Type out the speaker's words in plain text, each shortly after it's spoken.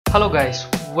Hello guys,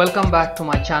 welcome back to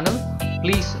my channel.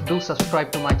 Please do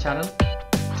subscribe to my channel.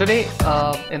 Today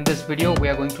in this video we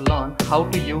are going to learn how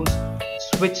to use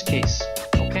switch case.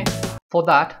 Okay, for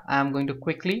that I am going to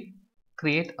quickly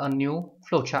create a new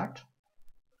flowchart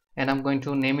and I'm going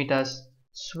to name it as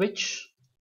switch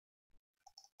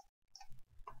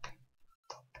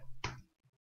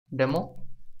demo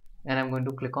and I'm going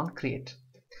to click on create.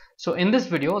 So in this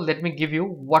video let me give you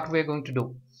what we are going to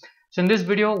do. So in this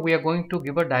video we are going to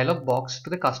give a dialog box to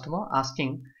the customer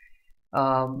asking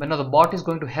the bot is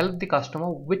going to help the customer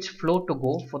which flow to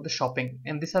go for the shopping,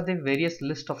 and these are the various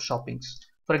list of shoppings.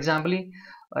 For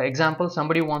example,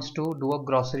 somebody wants to do a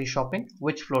grocery shopping,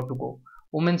 which floor to go,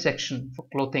 women's section for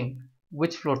clothing,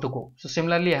 which floor to go. So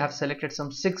similarly I have selected some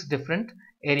 6 different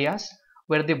areas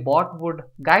where the bot would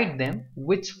guide them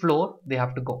which floor they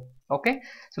have to go. Okay,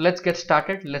 so let's get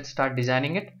started. Let's start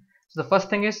designing it. So the first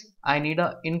thing is I need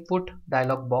a input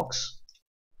dialog box,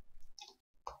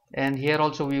 and here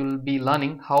also we will be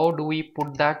learning how do we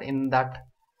put that in that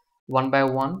one by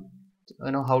one,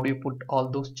 how do you put all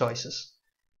those choices.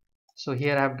 So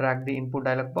here I have dragged the input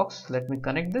dialog box. Let me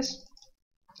connect this.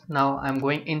 Now I'm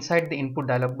going inside the input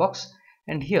dialog box,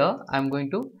 and here I'm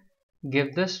going to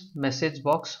give this message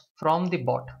box from the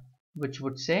bot which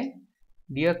would say,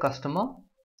 dear customer,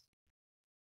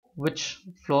 which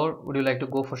floor would you like to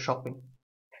go for shopping.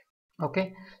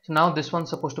 Okay, so now this one's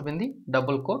supposed to be in the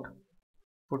double quote.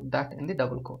 Put that in the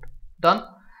double quote. Done.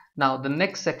 Now the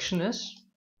next section is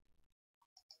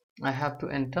I have to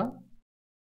enter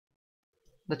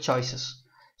the choices.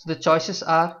 So the choices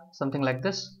are something like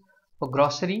this. For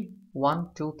grocery, 1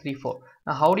 2 3 4.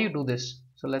 Now how do you do this?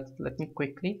 So let me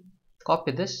quickly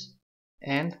copy this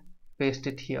and paste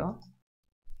it here.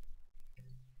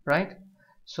 Right,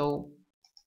 so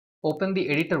open the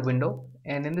editor window,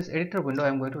 and in this editor window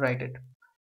I'm going to write it.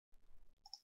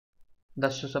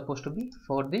 That's supposed to be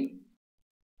for the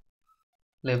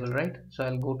label, right? So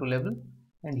I'll go to label,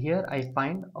 and here I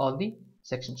find all the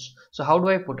sections. So how do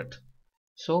I put it?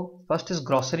 So first is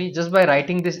grocery. Just by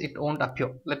writing this it won't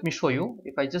appear. Let me show you.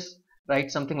 If I just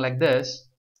write something like this,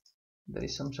 there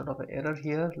is some sort of an error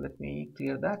here. Let me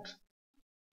clear that.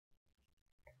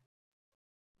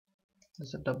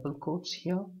 There's a double quotes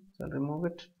here, so I'll remove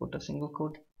it, put a single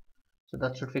quote. So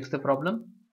that should fix the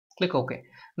problem. Click OK.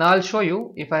 Now I'll show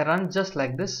you. If I run just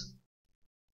like this,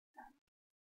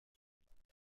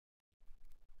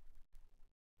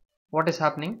 what is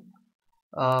happening?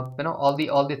 All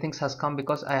the things has come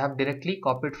because I have directly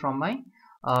copied from my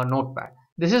notepad.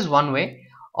 This is one way,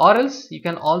 or else you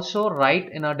can also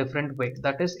write in a different way,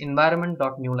 that is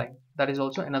environment.newline. That is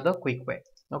also another quick way.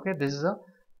 Okay, this is a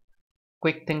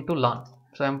quick thing to learn.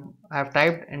 So I have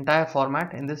typed entire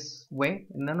format in this way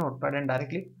in the notepad and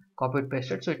directly copied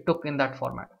pasted, so it took in that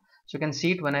format. So you can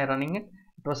see it when I running it,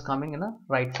 it was coming in a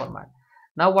right format.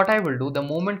 Now what I will do, the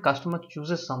moment customer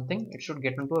chooses something, it should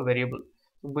get into a variable.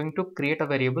 I'm going to create a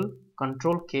variable,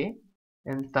 control K,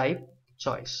 and type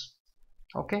choice.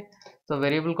 Okay, the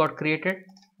variable got created.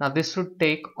 Now this should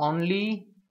take only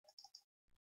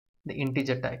the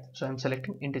integer type, so I'm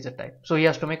selecting integer type. So he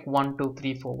has to make 1 2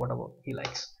 3 4 whatever he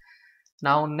likes.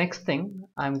 Now next thing,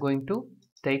 I'm going to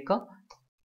take a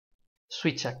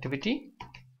switch activity,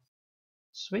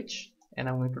 switch, and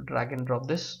I'm going to drag and drop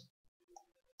this.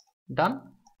 Done.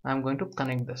 I'm going to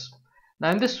connect this.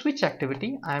 Now in this switch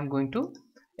activity I'm going to,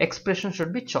 expression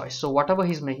should be choice, so whatever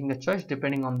he's making a choice,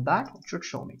 depending on that it should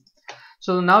show me.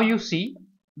 So now you see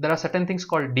there are certain things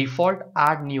called default,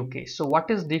 add new case. So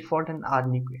what is default and add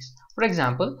new case? For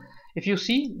example, if you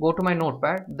see, go to my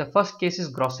notepad, the first case is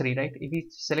grocery, right? If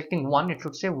he's selecting 1, it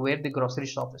should say where the grocery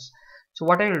shop is. So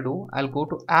what I will do, I'll go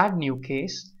to add new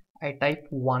case, I type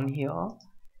 1 here,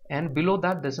 and below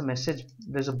that there's a message,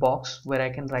 there's a box where I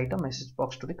can write a message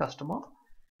box to the customer,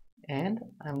 and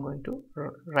I'm going to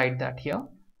write that here,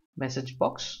 message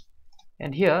box.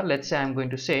 And here let's say I'm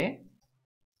going to say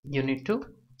you need to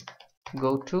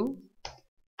go to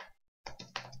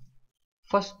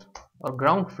first or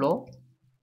ground floor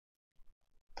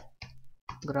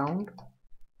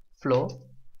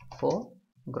for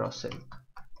grocery,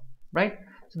 right?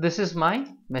 So this is my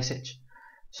message.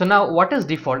 So now what is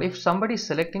default? If somebody is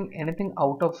selecting anything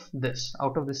out of the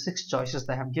 6 choices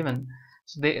they have given,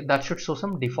 so that should show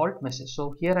some default message.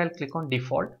 So here I'll click on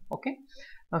default. Okay,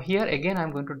 now here again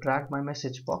I'm going to drag my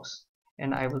message box,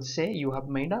 and I will say you have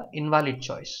made an invalid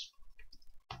choice,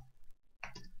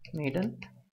 made an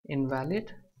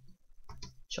invalid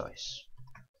choice.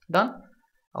 Done.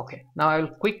 Okay, now I will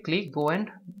quickly go and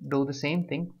do the same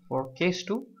thing for case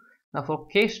 2. Now for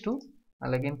case 2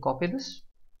 I'll again copy this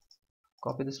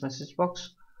message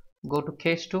box, go to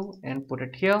case 2 and put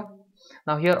it here.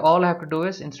 Now here all I have to do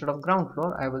is, instead of ground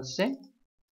floor, I will say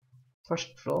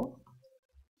first floor,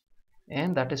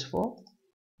 and that is for,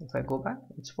 if I go back,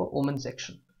 it's for women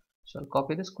section. So I'll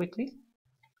copy this quickly,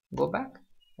 go back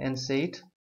and say it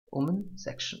women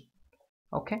section.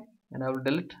 Okay, and I will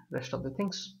delete rest of the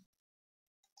things.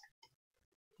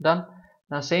 Done.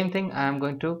 Now same thing I am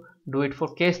going to do it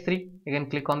for case 3. Again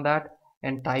click on that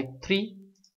and type 3.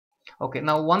 Okay,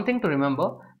 now one thing to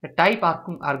remember, the type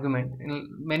argument,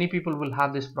 many people will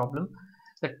have this problem.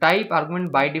 The type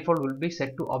argument by default will be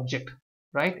set to object,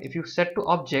 right? If you set to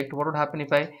object, what would happen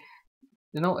if I,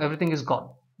 everything is gone,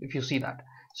 if you see that.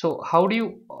 So how do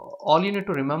you, all you need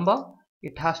to remember,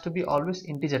 it has to be always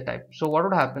integer type. So what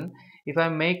would happen if I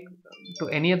make to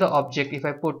any other object, if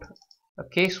I put a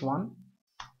case 1,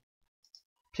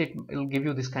 it will give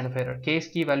you this kind of error. Case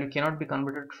key value cannot be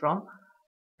converted from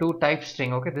to type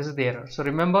string. Okay, this is the error. So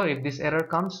remember, if this error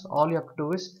comes, all you have to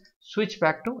do is switch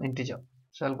back to integer.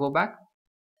 So I'll go back.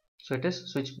 So it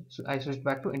is switch. So I switch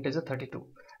back to integer 32.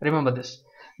 Remember this.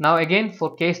 Now again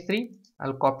for case 3,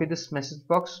 I'll copy this message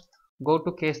box, go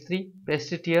to case 3,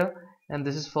 paste it here, and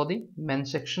this is for the men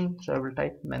section. So I will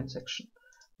type men section.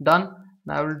 Done.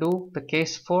 Now I will do the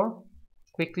case 4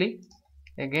 quickly.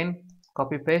 Again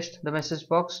copy paste the message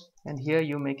box, and here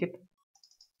you make it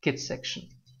kids section,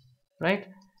 right?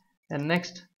 And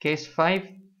next case 5.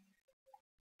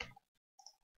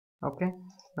 Okay,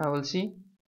 now we'll see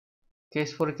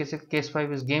case 4, case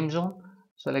 5 is game zone.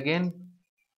 So I'll again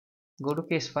go to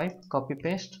case 5, copy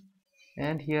paste,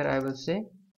 and here I will say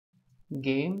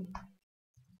game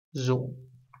zone,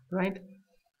 right?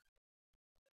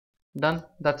 Done.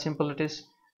 That simple it is.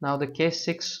 Now the case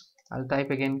 6, I'll type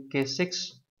again case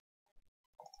 6.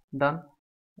 Done.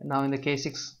 Now in the case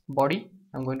 6 body,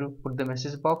 I'm going to put the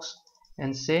message box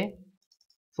and say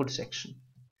food section,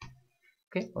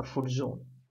 okay, or food zone.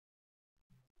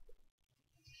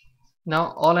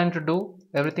 Now all I need to do,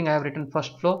 everything I have written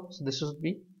first floor, so this would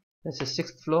be, let's say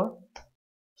 6th floor,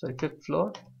 sorry 5th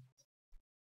floor,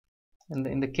 and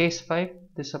in the case 5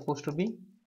 this is supposed to be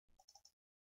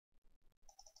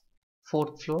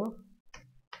 4th floor.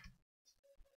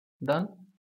 Done.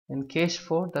 In case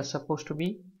 4 that's supposed to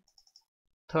be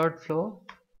 3rd floor.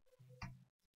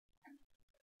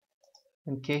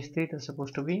 In case 3 that's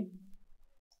supposed to be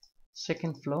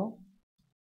 2nd floor.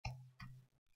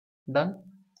 Done.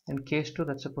 In case 2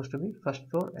 that's supposed to be 1st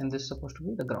floor, and this is supposed to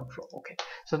be the ground floor. Okay,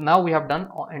 so now we have done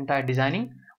entire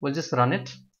designing. We'll just run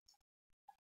it.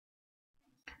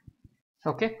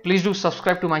 Okay, please do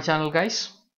subscribe to my channel,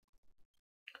 guys.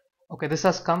 Okay, this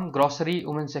has come grocery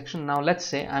women section. Now let's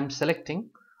say I'm selecting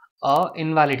a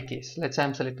invalid case. Let's say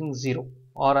I'm selecting 0,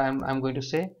 or I'm going to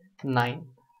say 9.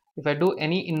 If I do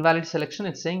any invalid selection,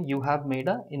 it's saying you have made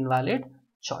a invalid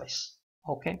choice.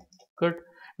 Okay, good.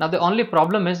 Now the only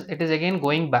problem is it is again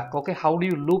going back. Okay, how do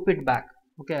you loop it back?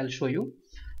 Okay, I'll show you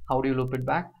how do you loop it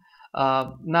back.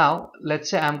 Now let's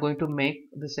say I'm going to make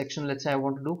the section, let's say I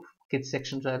want to do kids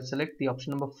section. So I'll select the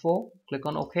option number 4, click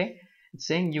on OK. It's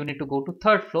saying you need to go to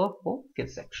 3rd floor for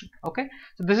kids section. Okay,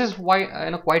 so this is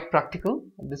why quite practical.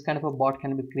 This kind of a bot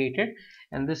can be created,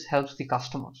 and this helps the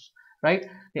customers, right?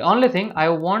 The only thing, I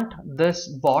want this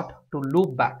bot to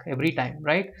loop back every time,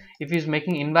 right? If he's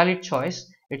making invalid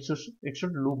choice, it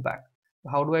should loop back.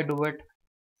 How do I do it?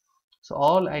 So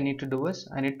all I need to do is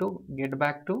I need to get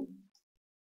back to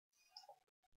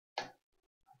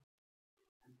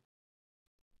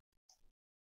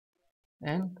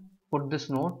and put this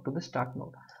node to the start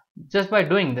node. Just by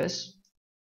doing this,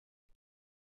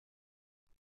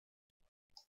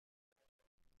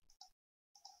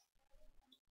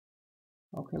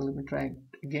 okay, let me try it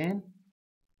again.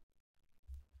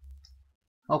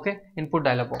 Okay, input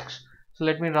dialog box. So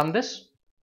let me run this.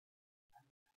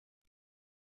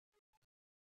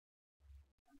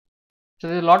 So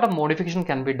there's a lot of modification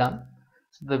can be done.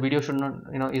 So the video should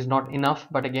not, is not enough,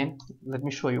 but again, let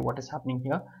me show you what is happening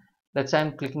here. Let's say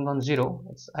I'm clicking on 0.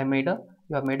 You have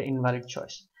made an invalid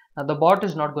choice. Now the bot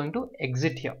is not going to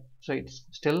exit here, so it's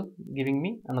still giving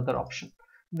me another option.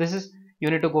 This is, you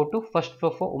need to go to 1st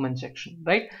floor for women section,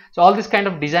 right? So all this kind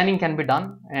of designing can be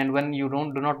done, and when you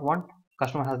do not want,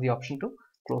 customer has the option to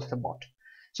close the bot.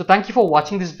 So thank you for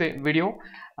watching this video.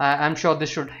 I'm sure this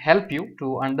should help you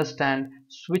to understand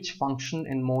switch function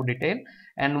in more detail.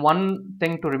 And one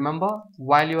thing to remember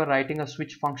while you are writing a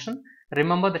switch function,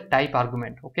 remember the type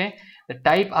argument. Okay, the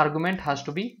type argument has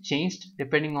to be changed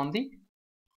depending on the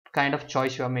kind of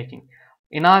choice you are making.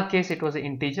 In our case it was an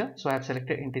integer, so I have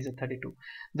selected integer 32.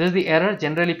 This is the error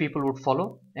generally people would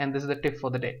follow, and this is the tip for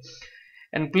the day.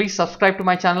 And please subscribe to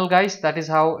my channel, guys. That is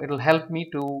how it will help me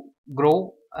to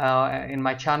grow in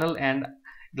my channel, and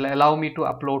It will allow me to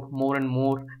upload more and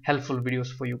more helpful videos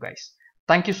for you guys.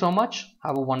 Thank you so much.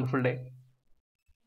 Have a wonderful day.